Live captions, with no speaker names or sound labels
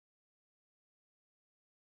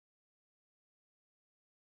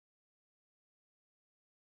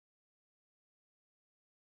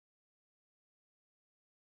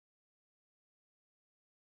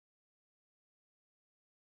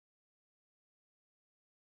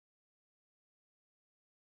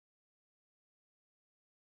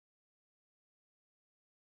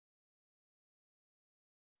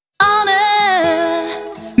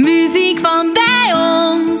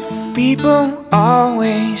People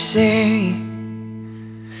always say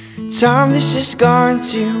time, this has gone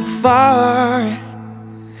too far,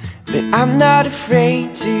 but I'm not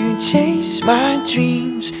afraid to chase my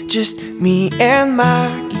dreams. Just me and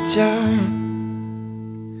my guitar,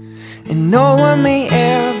 and no one may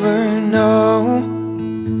ever know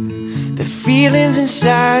the feelings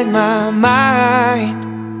inside my mind,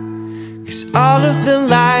 'cause all of the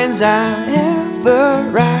lines I ever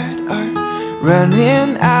write are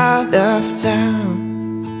running out of time.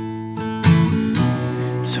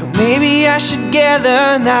 So maybe I should get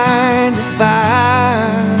a 9 to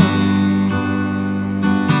 5,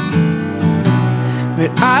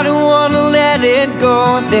 but I don't wanna let it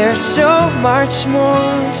go. There's so much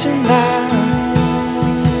more to life.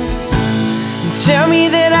 And tell me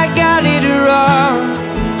that I got it wrong,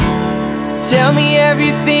 tell me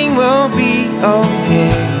everything will be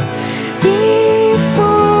okay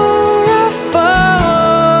before I fall.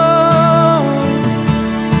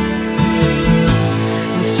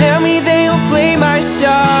 And tell me they'll play my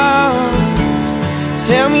songs,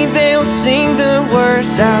 tell me they'll sing the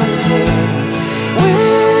words I'll say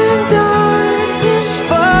when darkness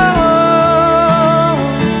falls,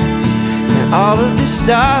 and all of the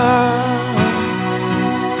stars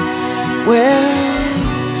will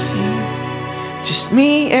see just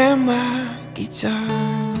me and my guitar.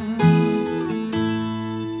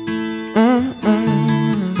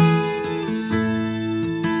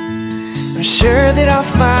 I'm sure that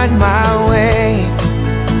I'll find my way,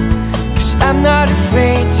 'cause I'm not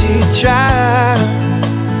afraid to try.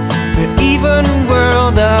 But even a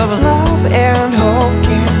world of love and hope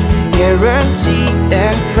can't guarantee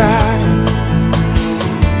that prize.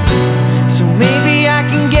 So maybe I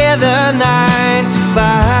can get the 9 to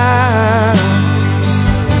 5,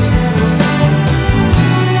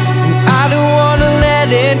 and I don't wanna let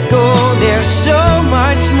it go. There's so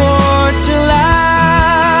much more to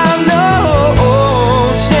life. No,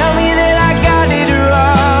 tell me that I got it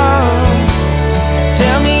wrong,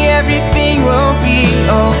 tell me everything will be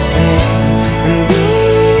okay. And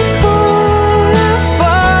before I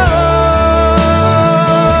fall,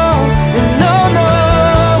 and no,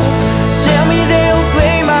 tell me they'll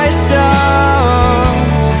play my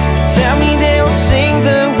songs, tell me they'll sing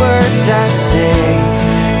the words I say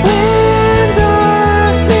when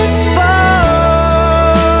darkness falls.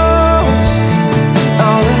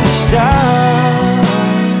 All of the stars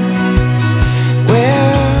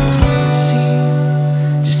will see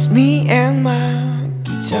just me and my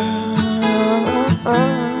guitar.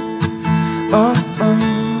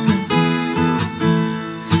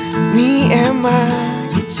 Me and my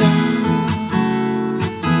guitar.